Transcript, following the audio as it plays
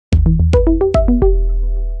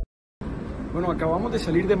Bueno, acabamos de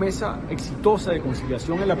salir de mesa exitosa de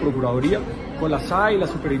conciliación en la Procuraduría con la SAE y la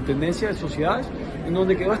Superintendencia de Sociedades, en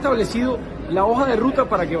donde quedó establecido la hoja de ruta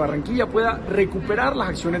para que Barranquilla pueda recuperar las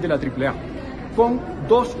acciones de la Triple A, con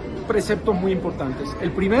dos preceptos muy importantes.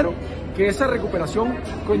 El primero, que esa recuperación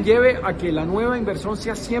conlleve a que la nueva inversión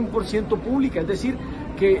sea 100% pública, es decir,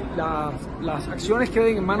 que las acciones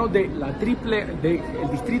queden en manos de la del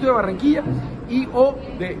Distrito de Barranquilla y o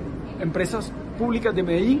de empresas públicas de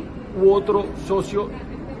Medellín u otro socio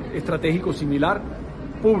estratégico similar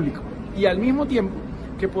público, y al mismo tiempo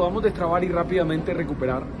que podamos destrabar y rápidamente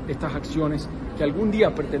recuperar estas acciones que algún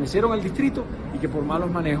día pertenecieron al distrito y que por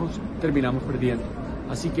malos manejos terminamos perdiendo.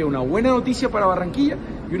 Así que una buena noticia para Barranquilla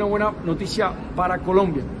y una buena noticia para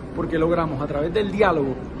Colombia, porque logramos a través del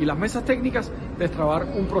diálogo y las mesas técnicas destrabar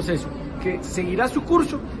un proceso que seguirá su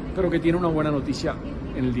curso, pero que tiene una buena noticia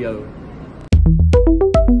en el día de hoy.